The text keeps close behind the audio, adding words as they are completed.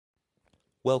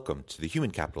Welcome to the Human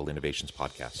Capital Innovations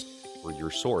Podcast. We're your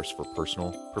source for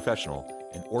personal, professional,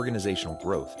 and organizational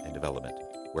growth and development,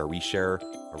 where we share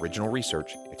original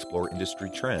research, explore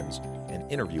industry trends,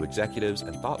 and interview executives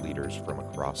and thought leaders from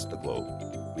across the globe.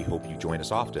 We hope you join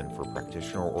us often for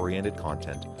practitioner-oriented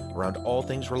content around all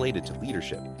things related to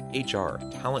leadership, HR,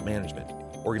 talent management,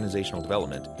 organizational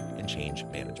development, and change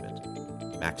management.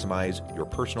 Maximize your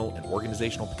personal and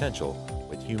organizational potential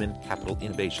with Human Capital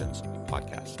Innovations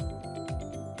Podcast.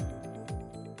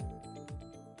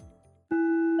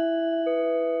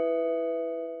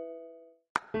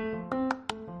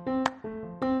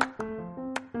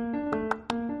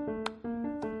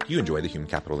 If you enjoy the Human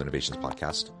Capital Innovations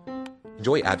Podcast,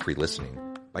 enjoy ad-free listening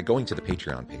by going to the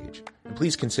Patreon page, and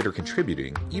please consider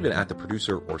contributing even at the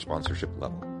producer or sponsorship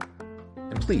level.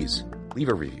 And please leave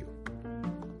a review.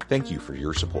 Thank you for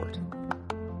your support.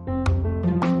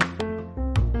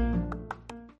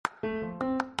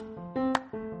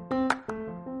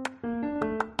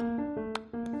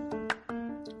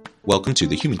 Welcome to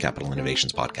the Human Capital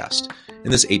Innovations Podcast.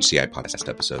 In this HCI podcast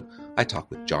episode, I talk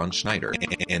with John Schneider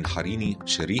and Harini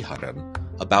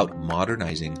Sridharan about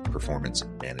modernizing performance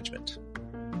management.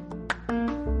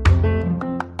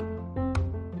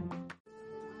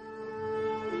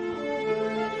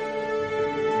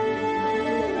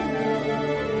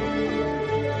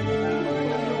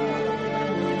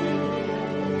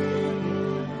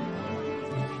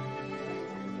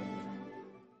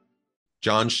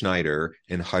 John Schneider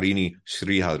and Harini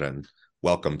Sridharan,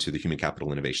 welcome to the Human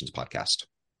Capital Innovations Podcast.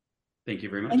 Thank you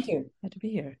very much. Thank you. Glad to be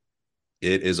here.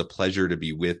 It is a pleasure to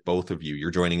be with both of you. You're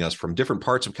joining us from different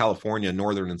parts of California,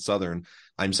 northern and southern.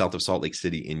 I'm south of Salt Lake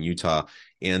City in Utah.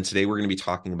 And today we're going to be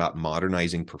talking about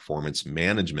modernizing performance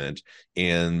management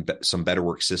and some better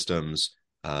work systems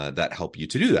that help you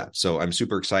to do that. So I'm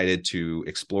super excited to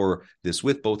explore this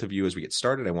with both of you. As we get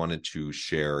started, I wanted to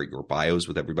share your bios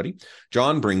with everybody.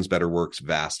 John brings BetterWorks'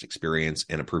 vast experience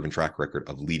and a proven track record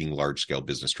of leading large-scale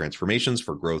business transformations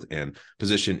for growth and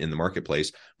position in the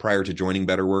marketplace. Prior to joining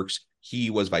BetterWorks, he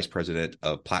was vice president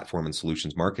of platform and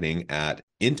solutions marketing at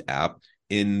IntApp.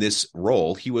 In this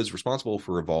role, he was responsible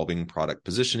for evolving product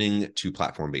positioning to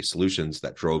platform-based solutions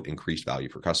that drove increased value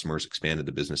for customers, expanded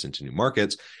the business into new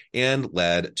markets, and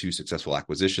led to successful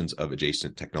acquisitions of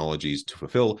adjacent technologies to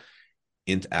fulfill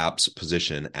IntApp's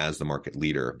position as the market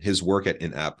leader. His work at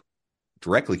IntApp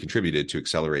directly contributed to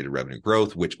accelerated revenue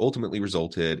growth, which ultimately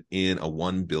resulted in a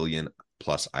 $1 billion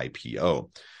plus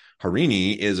IPO.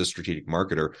 Harini is a strategic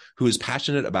marketer who is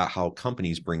passionate about how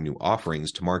companies bring new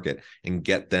offerings to market and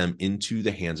get them into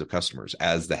the hands of customers.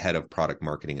 As the head of product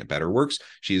marketing at BetterWorks,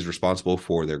 she is responsible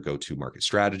for their go-to-market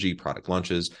strategy, product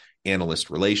launches,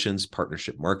 analyst relations,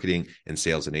 partnership marketing, and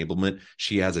sales enablement.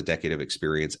 She has a decade of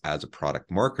experience as a product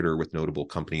marketer with notable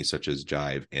companies such as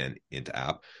Jive and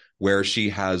IntApp, where she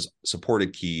has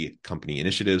supported key company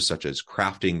initiatives such as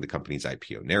crafting the company's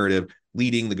IPO narrative,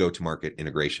 leading the go-to-market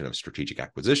integration of strategic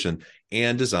acquisition,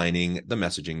 and designing the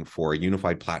messaging for a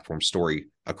unified platform story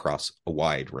across a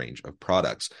wide range of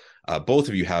products. Both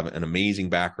of you have an amazing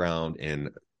background and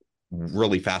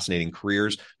really fascinating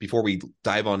careers. Before we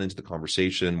dive on into the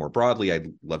conversation more broadly, I'd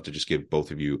love to just give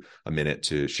both of you a minute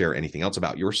to share anything else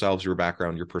about yourselves, your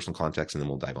background, your personal context, and then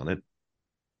we'll dive on in.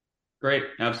 Great.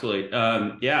 Absolutely.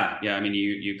 Yeah. I mean,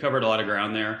 you covered a lot of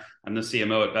ground there. I'm the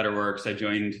CMO at BetterWorks. I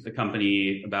joined the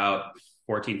company about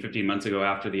 15 months ago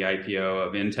after the IPO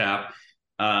of IntApp.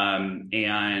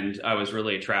 And I was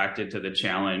really attracted to the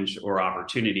challenge or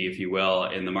opportunity, if you will,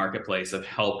 in the marketplace of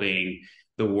helping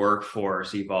the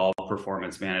workforce evolve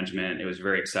performance management. It was a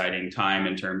very exciting time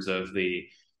in terms of the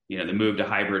move to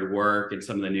hybrid work and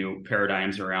some of the new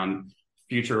paradigms around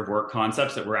future of work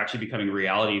concepts that were actually becoming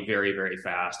reality very, very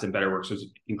fast. And BetterWorks was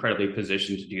incredibly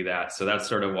positioned to do that. So that's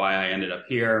sort of why I ended up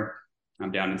here.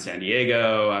 I'm down in San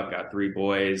Diego. I've got 3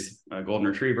 boys, a golden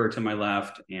retriever to my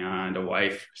left, and a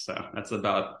wife. So that's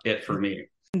about it for me.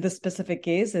 The specific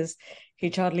case is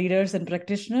HR leaders and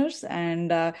practitioners,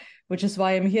 and which is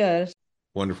why I'm here.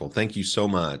 Wonderful. Thank you so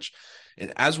much.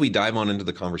 And as we dive on into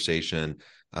the conversation,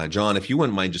 John, if you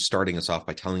wouldn't mind just starting us off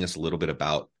by telling us a little bit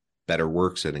about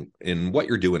BetterWorks and what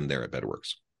you're doing there at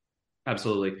BetterWorks.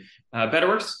 Absolutely.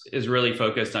 BetterWorks is really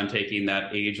focused on taking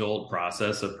that age-old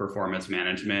process of performance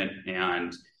management,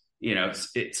 and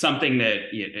it's something that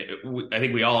I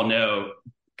think we all know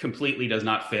completely does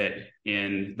not fit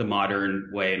in the modern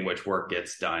way in which work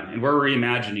gets done, and we're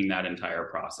reimagining that entire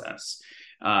process.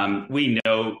 We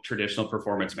know traditional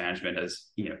performance management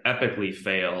has epically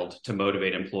failed to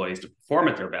motivate employees to perform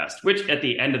at their best, which at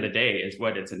the end of the day is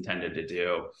what it's intended to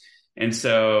do. And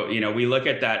so, we look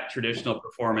at that traditional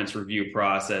performance review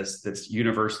process that's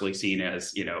universally seen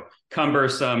as,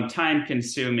 cumbersome, time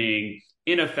consuming,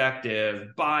 ineffective,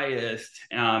 biased,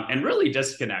 and really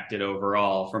disconnected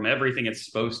overall from everything it's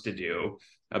supposed to do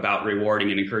about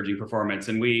rewarding and encouraging performance.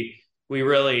 And we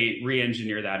really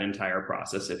re-engineer that entire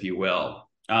process, if you will.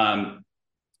 And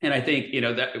I think,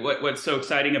 that what's so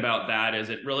exciting about that is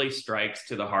it really strikes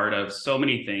to the heart of so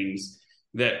many things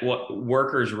that what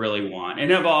workers really want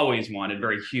and have always wanted,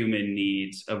 very human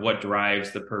needs of what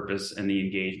drives the purpose and the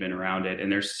engagement around it. And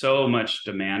there's so much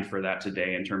demand for that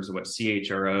today in terms of what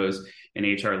CHROs and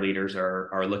HR leaders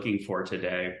are looking for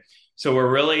today. So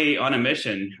we're really on a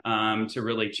mission to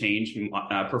really change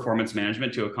performance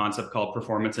management to a concept called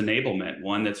performance enablement,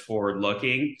 one that's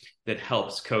forward-looking, that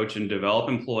helps coach and develop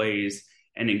employees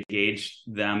and engage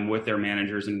them with their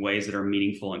managers in ways that are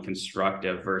meaningful and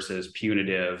constructive versus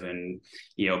punitive and,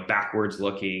 backwards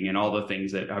looking and all the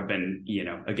things that have been,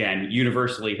 again,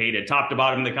 universally hated, top to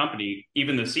bottom of the company.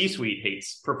 Even the C-suite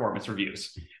hates performance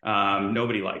reviews.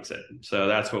 Nobody likes it. So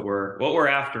that's what we're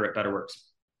after at BetterWorks.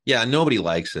 Yeah, nobody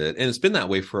likes it. And it's been that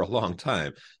way for a long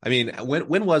time. I mean,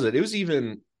 when was it? It was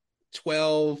even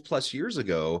 12 plus years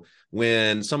ago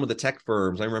when some of the tech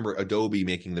firms, I remember Adobe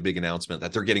making the big announcement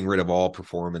that they're getting rid of all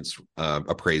performance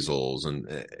appraisals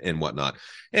and whatnot.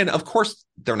 And of course,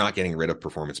 they're not getting rid of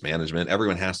performance management.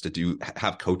 Everyone has to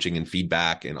have coaching and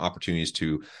feedback and opportunities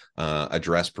to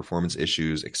address performance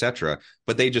issues, etc.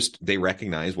 But they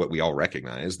recognize what we all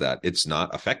recognize, that it's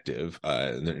not effective.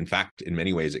 In fact, in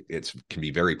many ways, it can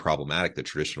be very problematic, the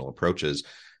traditional approaches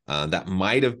that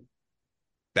might have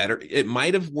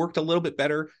worked a little bit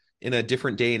better in a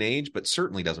different day and age, but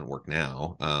certainly doesn't work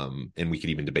now. And we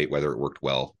could even debate whether it worked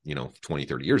well, 20,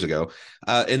 30 years ago.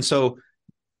 And so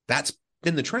that's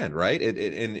been the trend, right?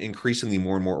 And increasingly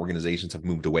more and more organizations have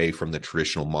moved away from the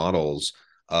traditional models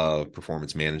of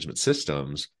performance management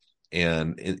systems.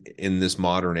 And in this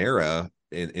modern era,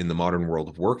 in the modern world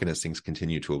of work, and as things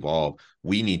continue to evolve,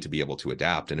 we need to be able to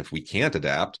adapt. And if we can't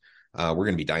adapt, we're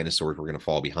going to be dinosaurs. We're going to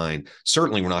fall behind.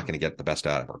 Certainly, we're not going to get the best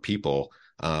out of our people,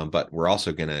 but we're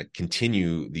also going to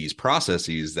continue these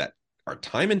processes that are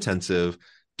time intensive,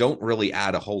 don't really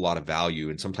add a whole lot of value,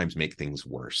 and sometimes make things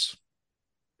worse.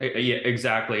 Yeah,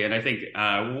 exactly. And I think,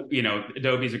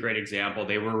 Adobe's a great example.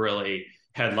 They were really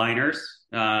headliners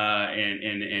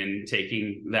in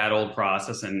taking that old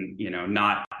process and,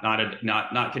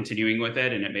 not continuing with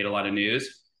it. And it made a lot of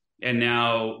news. And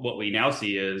now what we now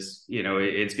see is,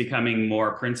 it's becoming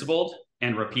more principled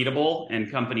and repeatable,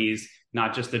 and companies,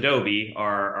 not just Adobe,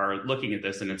 are looking at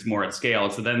this, and it's more at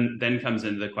scale. So then comes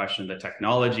into the question of the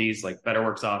technologies like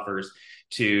BetterWorks offers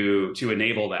to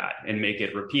enable that and make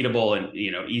it repeatable and,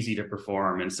 easy to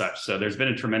perform and such. So there's been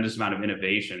a tremendous amount of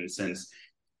innovation since,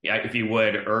 if you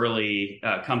would, early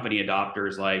company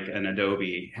adopters like an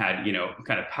Adobe had,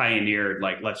 kind of pioneered,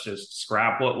 like, let's just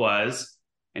scrap what was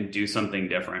and do something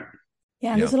different.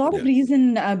 Yeah, and there's a lot of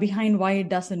reason behind why it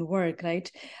doesn't work,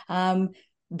 right?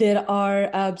 There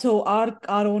are, so our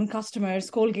own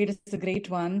customers, Colgate is a great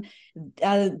one.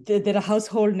 They're a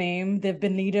household name. They've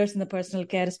been leaders in the personal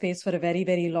care space for a very,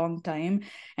 very long time.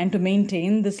 And to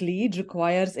maintain this lead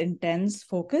requires intense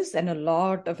focus and a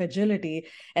lot of agility,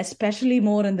 especially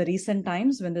more in the recent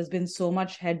times when there's been so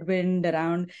much headwind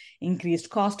around increased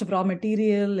cost of raw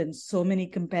material and so many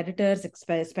competitors,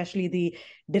 especially the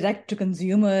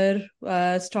direct-to-consumer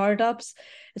startups.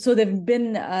 So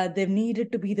they've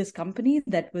needed to be this company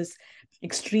that was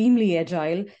extremely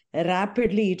agile,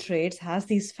 rapidly iterates, has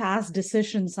these fast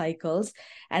decision cycles,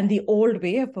 and the old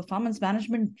way of performance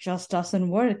management just doesn't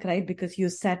work, right? Because you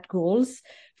set goals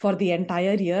for the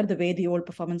entire year. The way the old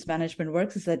performance management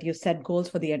works is that you set goals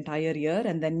for the entire year,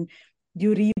 and then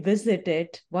you revisit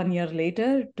it 1 year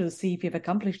later to see if you've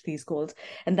accomplished these goals.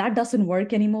 And that doesn't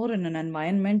work anymore in an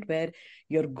environment where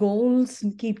your goals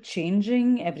keep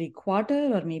changing every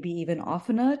quarter or maybe even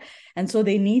oftener. And so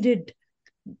they needed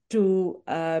to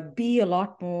be a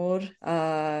lot more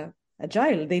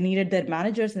agile. They needed their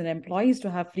managers and employees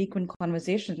to have frequent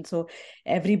conversations. So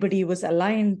everybody was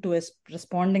aligned to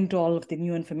responding to all of the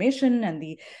new information and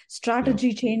the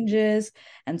strategy changes.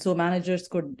 And so managers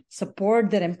could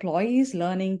support their employees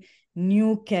learning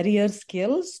new career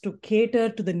skills to cater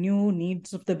to the new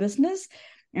needs of the business.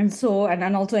 And so,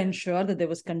 and also ensure that there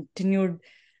was continued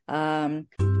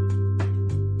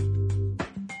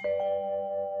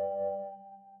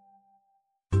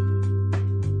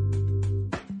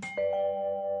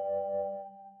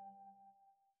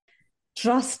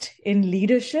trust in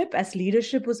leadership as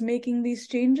leadership was making these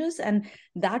changes. And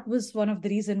that was one of the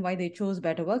reasons why they chose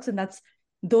BetterWorks. And that's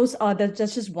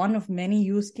that's just one of many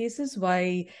use cases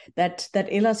why that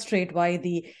illustrate why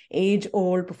the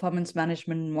age-old performance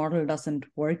management model doesn't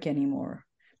work anymore,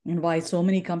 and why so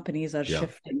many companies are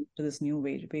shifting to this new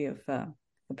way of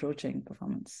approaching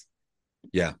performance.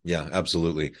 Yeah,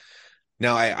 absolutely.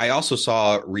 Now, I also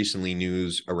saw recently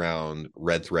news around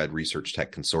Red Thread Research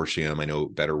Tech Consortium. I know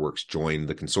BetterWorks joined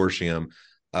the consortium.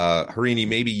 Harini,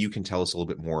 maybe you can tell us a little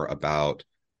bit more about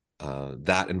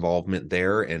that involvement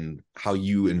there and how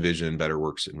you envision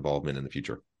BetterWorks' involvement in the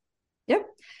future. Yep.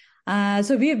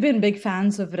 So we have been big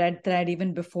fans of Red Thread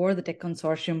even before the Tech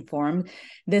Consortium formed.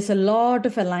 There's a lot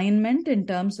of alignment in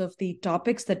terms of the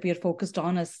topics that we are focused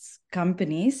on as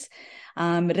companies.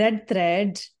 Red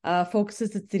Thread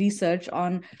focuses its research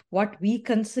on what we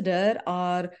consider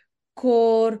are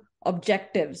core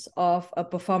objectives of a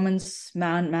performance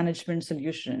management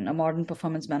solution, a modern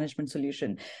performance management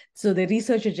solution. So the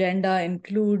research agenda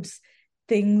includes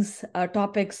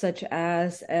topics such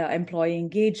as employee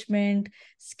engagement,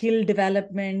 skill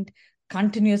development,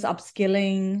 continuous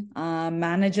upskilling,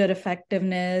 manager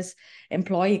effectiveness,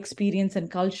 employee experience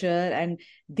and culture. And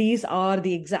these are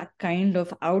the exact kind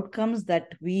of outcomes that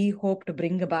we hope to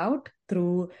bring about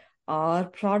through our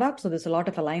product. So there's a lot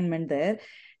of alignment there.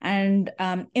 And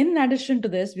in addition to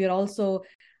this, we are also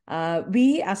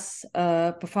we as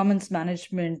a performance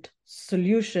management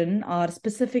solution are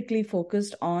specifically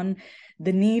focused on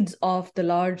the needs of the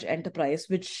large enterprise,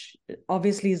 which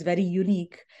obviously is very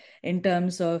unique in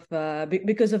terms of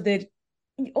because of their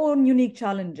own unique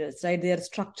challenges, right? They are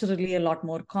structurally a lot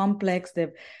more complex. They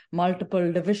have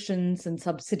multiple divisions and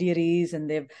subsidiaries, and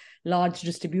they have large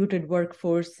distributed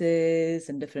workforces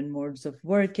and different modes of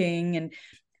working. And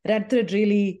Red Thread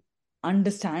really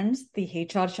understands the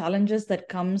HR challenges that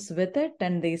comes with it,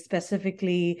 and they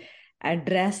specifically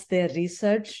address their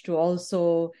research to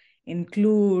also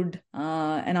include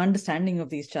an understanding of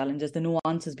these challenges, the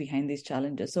nuances behind these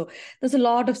challenges. So there's a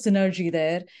lot of synergy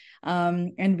there,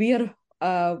 and we are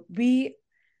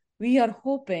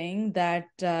hoping that,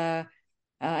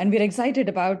 and we're excited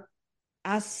about,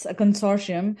 as a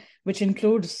consortium, which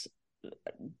includes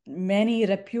many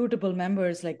reputable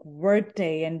members like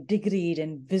Workday and Degreed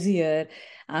and Visier.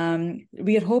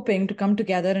 We are hoping to come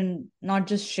together and not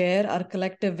just share our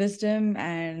collective wisdom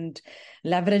and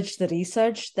leverage the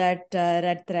research that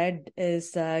Red Thread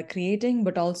is creating,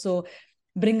 but also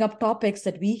bring up topics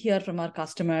that we hear from our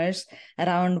customers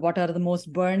around what are the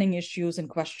most burning issues and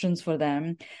questions for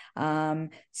them,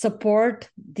 support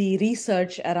the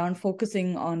research around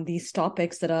focusing on these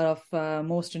topics that are of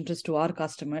most interest to our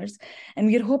customers. And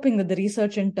we're hoping that the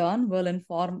research in turn will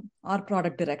inform our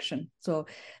product direction. So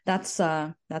that's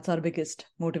our biggest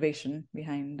motivation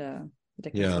behind the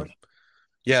Tech Consortium.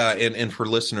 Yeah, and for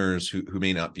listeners who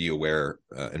may not be aware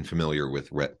and familiar with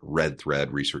Red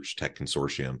Thread Research Tech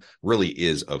Consortium, really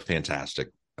is a fantastic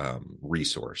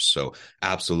resource. So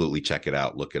absolutely check it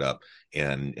out, look it up,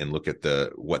 and look at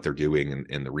what they're doing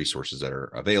and the resources that are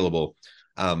available.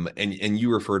 And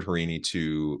you referred, Harini,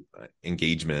 to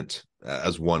engagement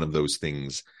as one of those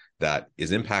things that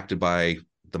is impacted by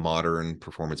the modern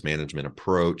performance management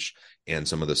approach and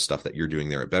some of the stuff that you're doing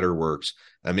there at BetterWorks.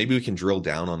 Maybe we can drill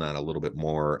down on that a little bit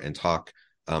more and talk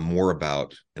more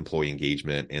about employee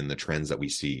engagement and the trends that we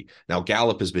see. Now,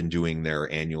 Gallup has been doing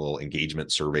their annual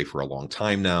engagement survey for a long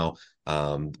time now.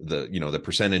 The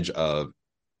percentage of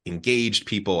engaged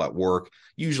people at work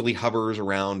usually hovers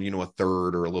around, a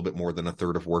third or a little bit more than a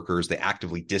third of workers. The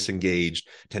actively disengaged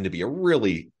tend to be a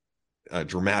really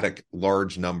dramatic,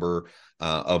 large number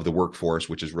of the workforce,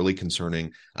 which is really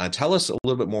concerning. Tell us a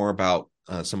little bit more about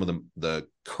some of the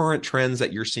current trends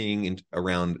that you're seeing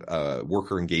around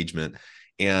worker engagement,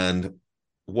 and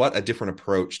what a different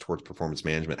approach towards performance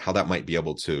management, how that might be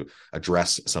able to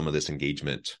address some of this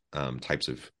engagement types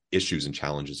of issues and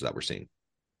challenges that we're seeing.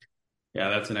 Yeah,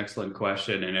 that's an excellent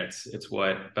question, and it's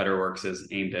what BetterWorks is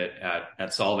aimed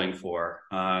at solving for.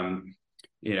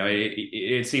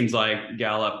 It seems like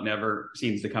Gallup never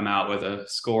seems to come out with a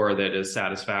score that is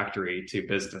satisfactory to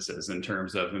businesses in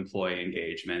terms of employee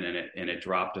engagement, and it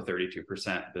dropped to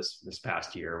 32% this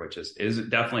past year, which is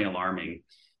definitely alarming.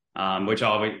 Which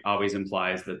always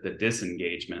implies that the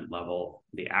disengagement level,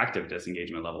 the active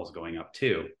disengagement level, is going up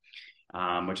too,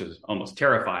 which is almost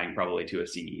terrifying, probably, to a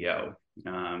CEO.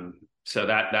 So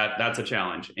that's a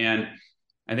challenge. And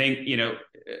I think,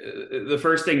 the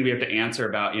first thing we have to answer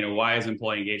about, why is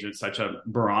employee engagement such a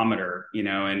barometer,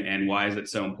 and why is it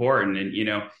so important? And,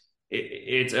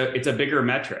 it's a bigger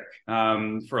metric.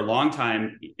 For a long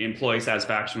time, employee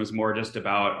satisfaction was more just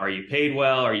about, are you paid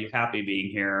well? Are you happy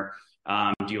being here?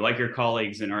 Do you like your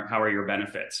colleagues, and how are your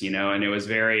benefits? And it was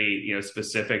very,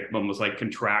 specific, almost like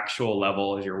contractual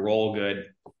level. Is your role good?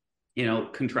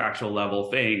 Contractual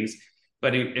level things.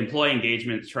 But employee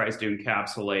engagement tries to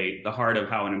encapsulate the heart of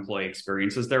how an employee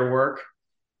experiences their work,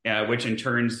 which in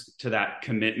turns to that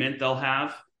commitment they'll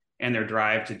have and their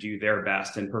drive to do their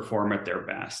best and perform at their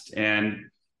best. And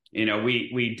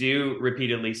we do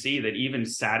repeatedly see that even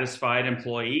satisfied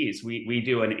employees, we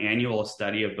do an annual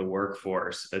study of the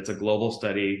workforce. It's a global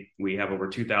study. We have over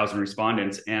 2,000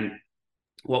 respondents. And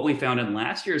what we found in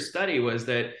last year's study was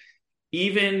that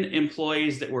even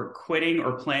employees that were quitting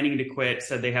or planning to quit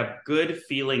said they have good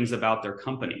feelings about their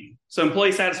company. So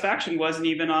employee satisfaction wasn't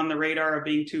even on the radar of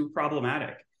being too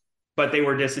problematic, but they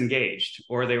were disengaged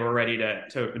or they were ready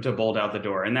to bolt out the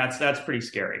door. And that's pretty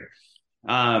scary.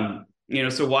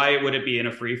 So why would it be in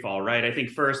a free fall, right? I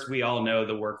think first, we all know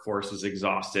the workforce is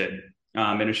exhausted.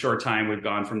 In a short time, we've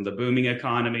gone from the booming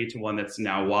economy to one that's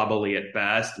now wobbly at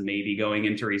best, maybe going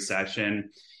into recession.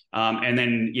 And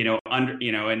then,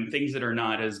 and things that are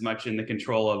not as much in the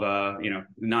control of,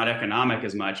 not economic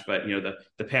as much, but,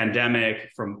 the pandemic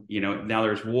from, now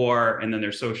there's war and then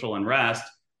there's social unrest.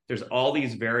 There's all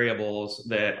these variables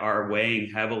that are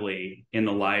weighing heavily in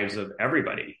the lives of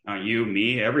everybody, you,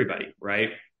 me, everybody, right?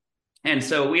 And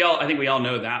so I think we all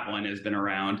know that one has been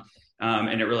around,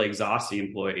 and it really exhausts the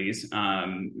employees,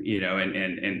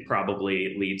 and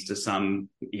probably leads to some,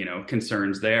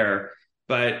 concerns there.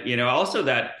 But, also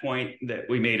that point that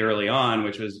we made early on,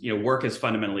 which was, work has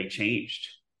fundamentally changed,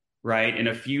 right? In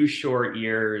a few short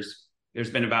years, there's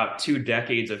been about 2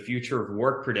 decades of future of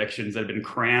work predictions that have been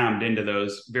crammed into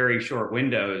those very short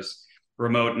windows.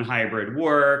 Remote and hybrid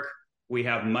work. We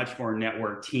have much more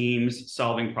network teams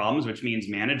solving problems, which means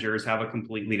managers have a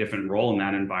completely different role in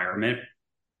that environment.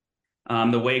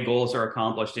 The way goals are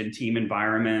accomplished in team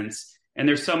environments. And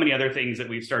there's so many other things that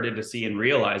we've started to see and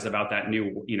realize about that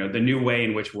new, the new way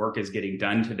in which work is getting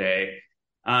done today.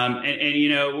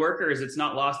 Workers, it's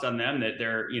not lost on them that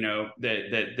they're,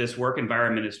 that this work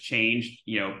environment has changed.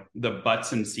 The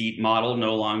butts and seat model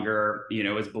no longer,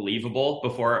 is believable.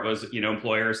 Before it was,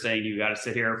 employers saying you got to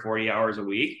sit here 40 hours a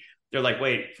week. They're like,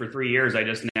 wait, for 3 years, I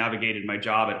just navigated my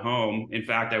job at home. In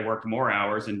fact, I worked more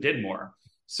hours and did more.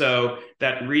 So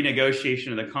that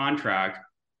renegotiation of the contract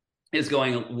is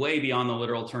going way beyond the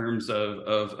literal terms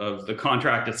of the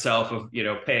contract itself, of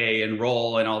pay and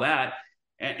role and all that,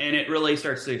 and it really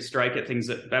starts to strike at things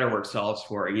that Better Work solves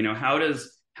for. How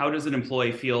does an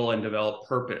employee feel and develop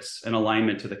purpose and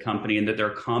alignment to the company, and that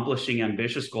they're accomplishing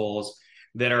ambitious goals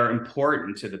that are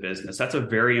important to the business? That's a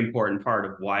very important part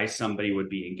of why somebody would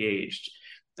be engaged.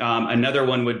 Another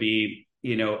one would be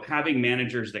having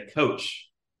managers that coach,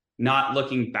 not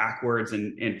looking backwards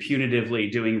and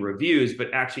punitively doing reviews,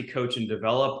 but actually coach and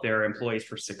develop their employees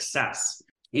for success.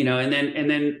 And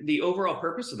then the overall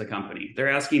purpose of the company.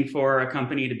 They're asking for a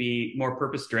company to be more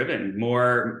purpose-driven,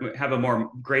 have a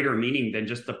more greater meaning than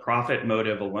just the profit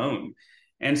motive alone.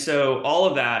 And so all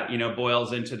of that,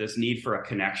 boils into this need for a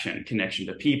connection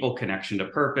to people, connection to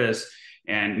purpose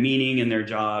and meaning in their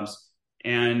jobs.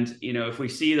 And, if we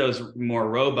see those more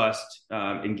robust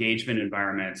engagement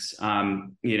environments,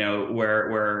 where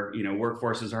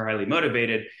workforces are highly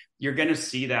motivated, you're going to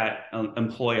see that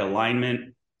employee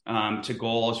alignment to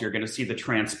goals. You're going to see the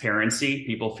transparency.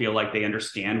 People feel like they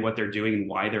understand what they're doing and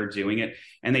why they're doing it.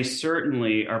 And they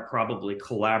certainly are probably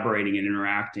collaborating and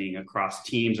interacting across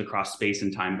teams, across space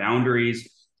and time boundaries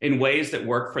in ways that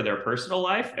work for their personal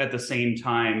life, at the same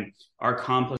time are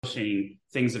accomplishing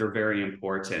things that are very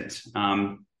important.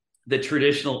 The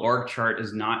traditional org chart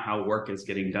is not how work is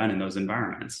getting done in those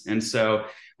environments. And so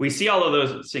we see all of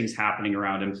those things happening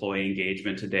around employee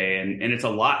engagement today. And it's a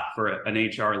lot for an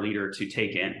HR leader to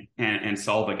take in and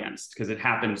solve against, because it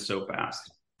happens so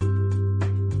fast.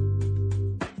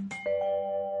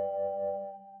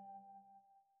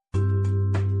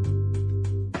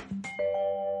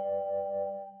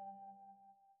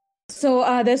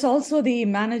 So there's also the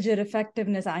manager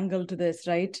effectiveness angle to this,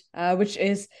 right? Which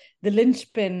is the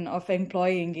linchpin of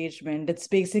employee engagement. It's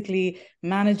basically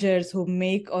managers who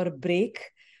make or break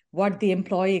what the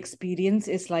employee experience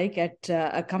is like at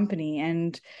a company.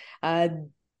 And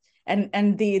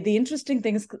the interesting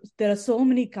thing is there are so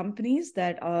many companies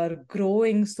that are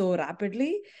growing so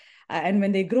rapidly. And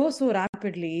when they grow so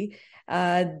rapidly,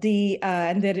 and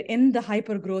they're in the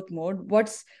hyper growth mode,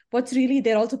 what's really,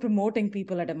 they're also promoting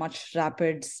people at a much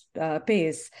rapid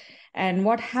pace. And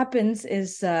what happens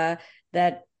is that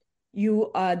there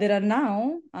are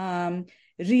now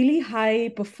really high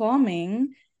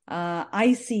performing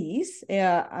ICs,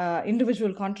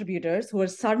 individual contributors, who are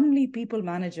suddenly people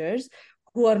managers,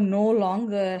 who are no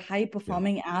longer high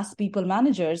performing as people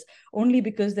managers only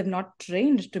because they've not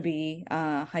trained to be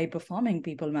high performing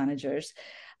people managers.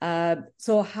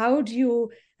 So how do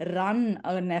you run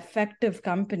an effective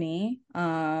company?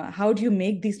 How do you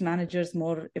make these managers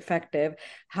more effective?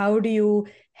 How do you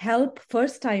help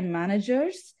first time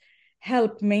managers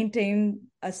help maintain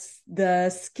the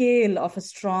scale of a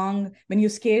strong, when you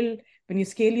scale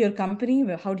your company,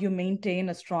 how do you maintain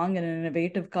a strong and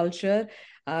innovative culture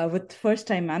with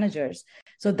first-time managers?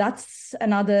 So that's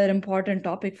another important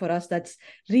topic for us. That's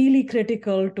really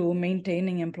critical to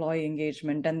maintaining employee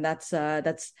engagement, and that's a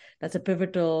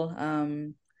pivotal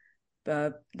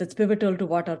that's pivotal to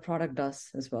what our product does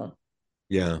as well.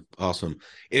 Yeah, awesome.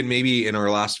 And maybe in our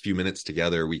last few minutes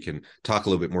together, we can talk a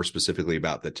little bit more specifically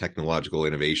about the technological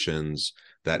innovations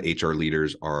that HR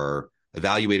leaders are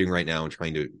evaluating right now and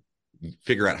trying to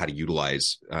figure out how to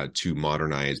utilize to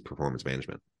modernize performance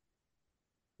management.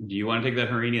 Do you want to take that,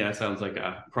 Harini? That sounds like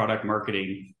a product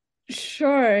marketing.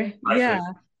 Sure. Yeah.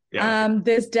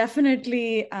 There's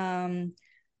definitely a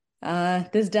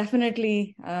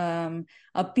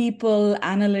people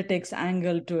analytics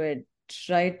angle to it,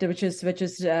 right? Which is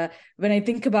when I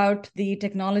think about the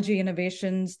technology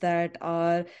innovations that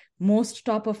are most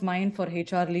top of mind for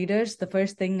HR leaders, the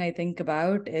first thing I think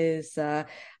about is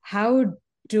how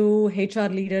do HR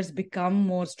leaders become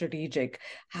more strategic?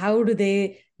 How do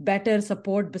they better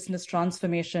support business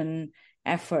transformation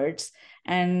efforts?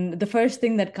 And the first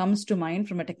thing that comes to mind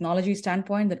from a technology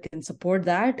standpoint that can support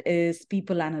that is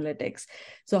people analytics.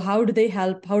 So how do they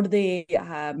help? How do they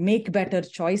make better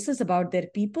choices about their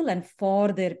people and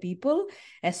for their people,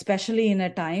 especially in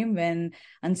a time when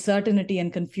uncertainty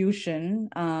and confusion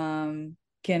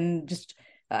can just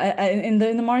in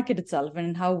the market itself,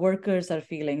 and how workers are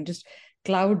feeling, just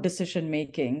cloud decision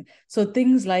making. So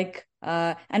things like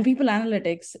and people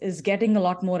analytics is getting a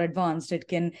lot more advanced. It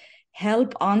can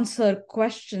help answer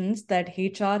questions that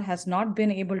HR has not been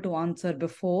able to answer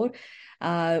before,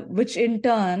 which in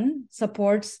turn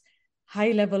supports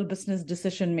high-level business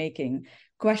decision-making.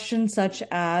 Questions such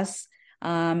as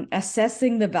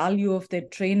assessing the value of their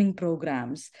training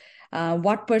programs.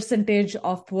 What percentage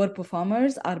of poor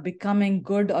performers are becoming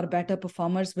good or better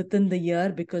performers within the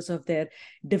year because of their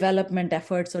development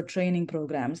efforts or training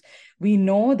programs? We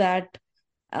know that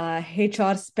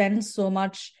HR spends so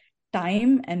much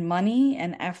time and money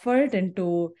and effort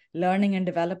into learning and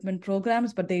development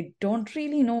programs, but they don't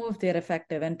really know if they're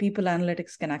effective, and people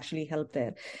analytics can actually help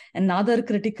there. Another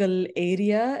critical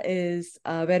area is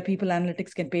where people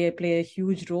analytics can play a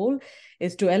huge role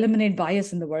is to eliminate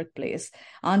bias in the workplace,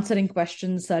 answering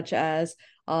questions such as,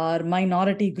 are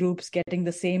minority groups getting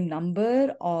the same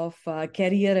number of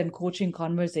career and coaching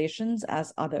conversations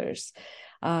as others?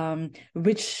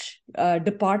 Which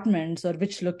departments or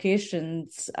which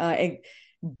locations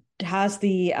has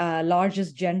the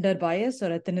largest gender bias or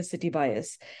ethnicity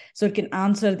bias? So it can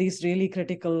answer these really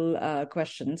critical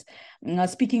questions.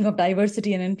 Speaking of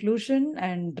diversity and inclusion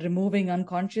and removing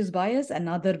unconscious bias,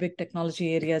 another big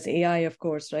technology area is AI, of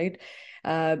course, right?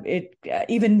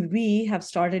 Even we have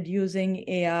started using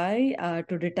AI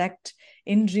to detect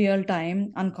in real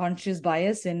time unconscious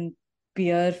bias in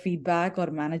peer feedback or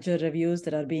manager reviews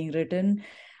that are being written,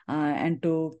 and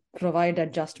to provide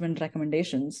adjustment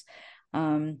recommendations.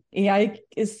 AI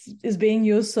is being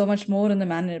used so much more in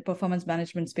the performance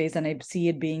management space, and I see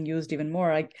it being used even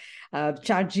more. Like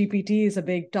ChatGPT is a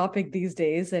big topic these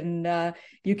days, and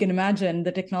you can imagine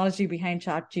the technology behind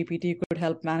ChatGPT could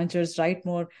help managers write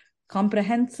more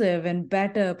comprehensive and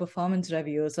better performance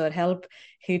reviews, or help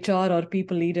HR or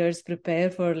people leaders prepare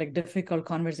for like difficult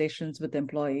conversations with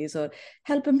employees, or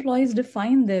help employees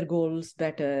define their goals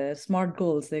better. SMART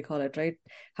goals, they call it, right?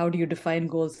 How do you define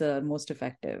goals that are most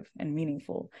effective and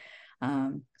meaningful?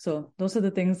 So those are the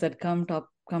things that come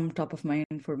top of mind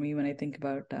for me when I think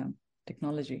about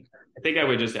technology. I think I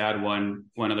would just add one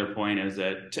other point is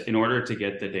that in order to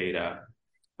get the data,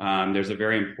 there's a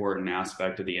very important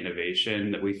aspect of the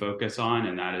innovation that we focus on,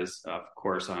 and that is, of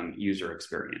course, on user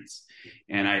experience.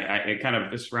 And it kind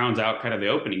of just rounds out kind of the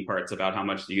opening parts about how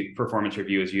much the performance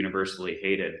review is universally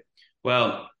hated.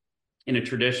 Well, in a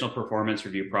traditional performance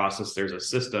review process, there's a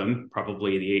system,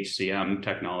 probably the HCM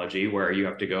technology, where you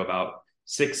have to go about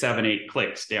 6, 7, 8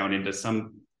 clicks down into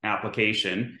some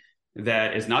application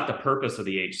that is not the purpose of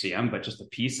the HCM, but just a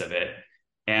piece of it,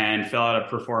 and fill out a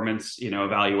performance,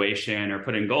 evaluation or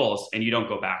put in goals, and you don't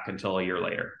go back until a year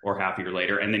later or half a year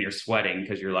later. And then you're sweating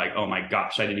because you're like, oh my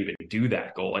gosh, I didn't even do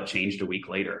that goal. It changed a week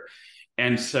later.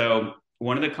 And so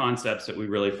one of the concepts that we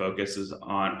really focus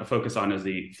on is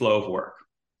the flow of work.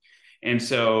 And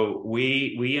so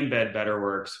we embed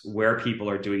BetterWorks where people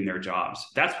are doing their jobs.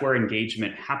 That's where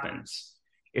engagement happens.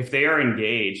 If they are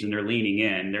engaged and they're leaning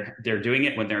in, they're doing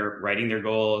it when they're writing their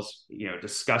goals,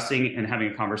 discussing and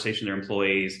having a conversation with their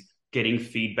employees, getting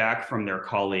feedback from their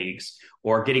colleagues,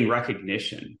 or getting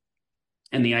recognition.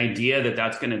 And the idea that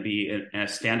that's going to be a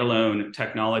standalone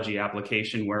technology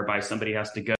application whereby somebody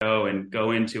has to go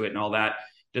into it and all that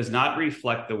does not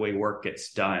reflect the way work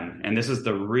gets done. And this is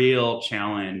the real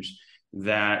challenge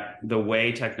that the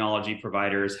way technology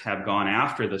providers have gone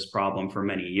after this problem for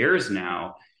many years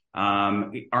now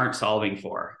aren't solving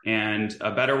for. And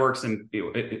BetterWorks,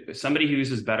 and somebody who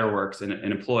uses BetterWorks, an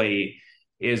employee,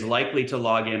 is likely to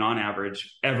log in on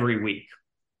average every week.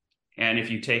 And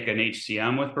if you take an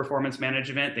HCM with performance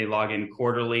management, they log in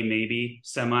quarterly, maybe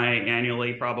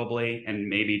semi-annually, probably, and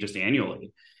maybe just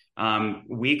annually.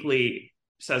 Weekly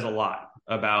says a lot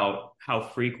about how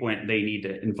frequent they need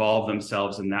to involve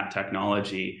themselves in that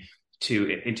technology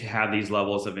to have these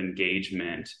levels of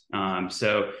engagement.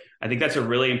 So I think that's a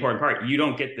really important part. You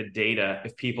don't get the data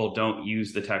if people don't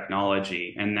use the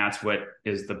technology. And that's what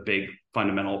is the big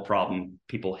fundamental problem.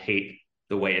 People hate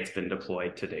the way it's been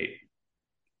deployed to date.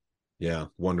 Yeah,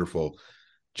 wonderful.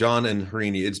 John and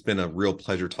Harini, it's been a real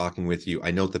pleasure talking with you.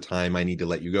 I note the time. I need to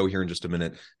let you go here in just a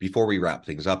minute. Before we wrap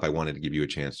things up, I wanted to give you a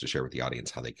chance to share with the audience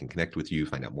how they can connect with you,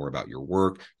 find out more about your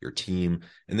work, your team,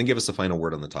 and then give us a final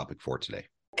word on the topic for today.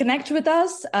 Connect with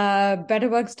us,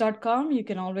 betterworks.com. You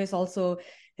can always also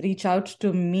reach out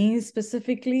to me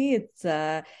specifically. It's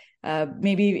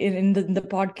maybe in the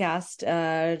podcast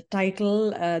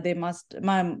title,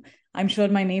 I'm sure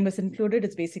my name is included.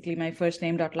 It's basically my first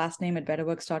name dot last name at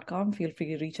betterworks.com. Feel free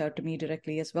to reach out to me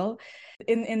directly as well.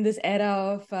 In this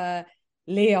era of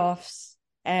layoffs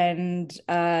and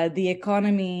the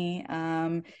economy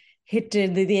hit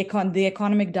the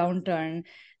economic downturn,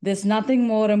 there's nothing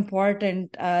more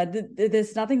important.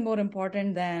 There's nothing more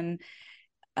important than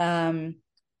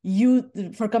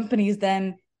for companies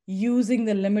than using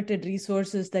the limited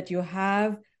resources that you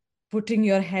have, putting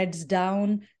your heads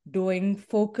down, doing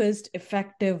focused,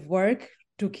 effective work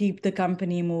to keep the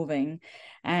company moving.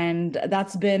 And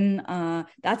that's been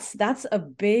that's a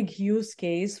big use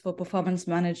case for performance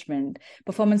management.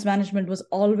 Performance management was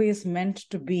always meant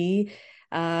to be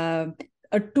a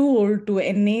tool to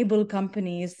enable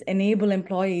companies, enable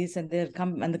employees and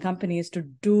the companies to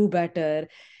do better,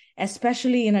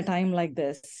 especially in a time like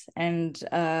this. And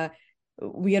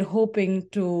we are hoping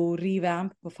to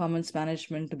revamp performance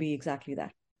management to be exactly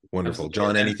that. Wonderful.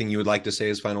 John, anything you would like to say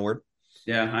as final word?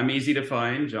 Yeah, I'm easy to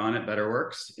find, John at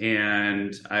BetterWorks.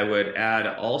 And I would add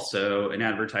also an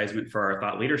advertisement for our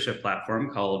thought leadership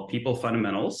platform called People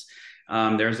Fundamentals.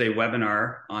 There's a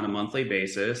webinar on a monthly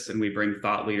basis, and we bring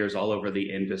thought leaders all over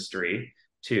the industry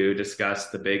to discuss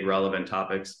the big relevant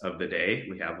topics of the day.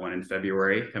 We have one in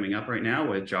February coming up right now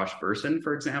with Josh Burson,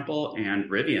 for example, and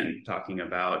Rivian talking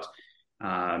about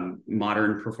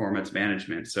modern performance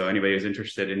management. So anybody who's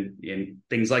interested in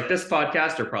things like this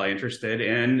podcast are probably interested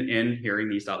in hearing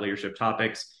these thought leadership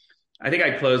topics. I think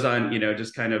I close on,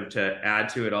 just kind of to add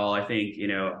to it all. I think,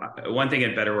 one thing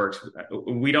at BetterWorks,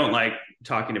 we don't like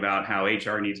talking about how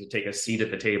HR needs to take a seat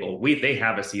at the table. They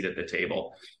have a seat at the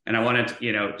table. And I wanted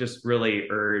to, just really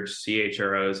urge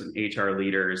CHROs and HR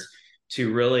leaders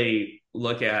to really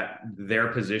look at their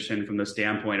position from the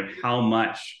standpoint of how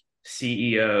much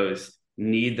CEOs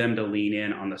need them to lean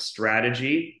in on the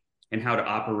strategy and how to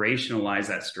operationalize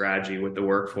that strategy with the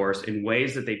workforce in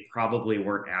ways that they probably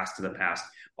weren't asked in the past.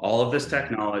 All of this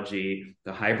technology,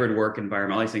 the hybrid work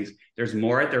environment, all these things, there's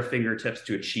more at their fingertips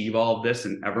to achieve all of this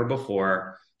than ever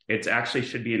before. It actually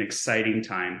should be an exciting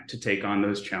time to take on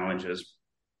those challenges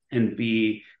and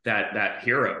be that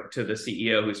hero to the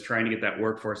CEO who's trying to get that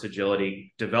workforce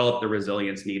agility, develop the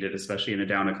resilience needed, especially in a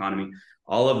down economy.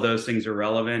 All of those things are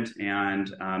relevant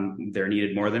and they're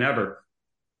needed more than ever.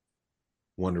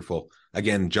 Wonderful.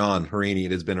 Again, John, Harini,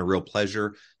 it has been a real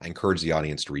pleasure. I encourage the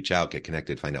audience to reach out, get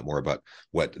connected, find out more about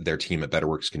what their team at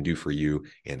BetterWorks can do for you.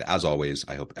 And as always,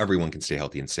 I hope everyone can stay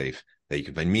healthy and safe, that you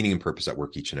can find meaning and purpose at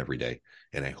work each and every day.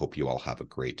 And I hope you all have a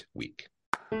great week.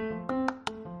 Do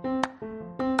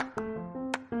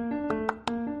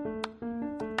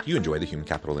you enjoy the Human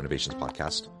Capital Innovations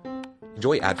podcast?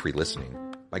 Enjoy ad-free listening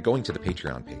by going to the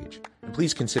Patreon page, and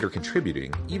please consider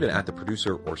contributing even at the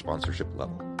producer or sponsorship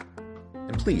level.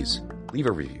 And please leave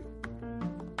a review.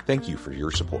 Thank you for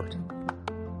your support.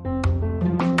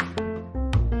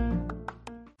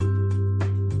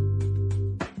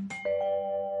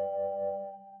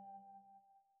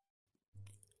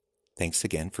 Thanks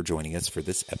again for joining us for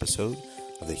this episode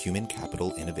of the Human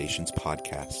Capital Innovations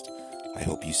podcast. I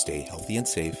hope you stay healthy and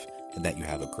safe and that you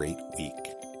have a great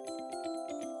week.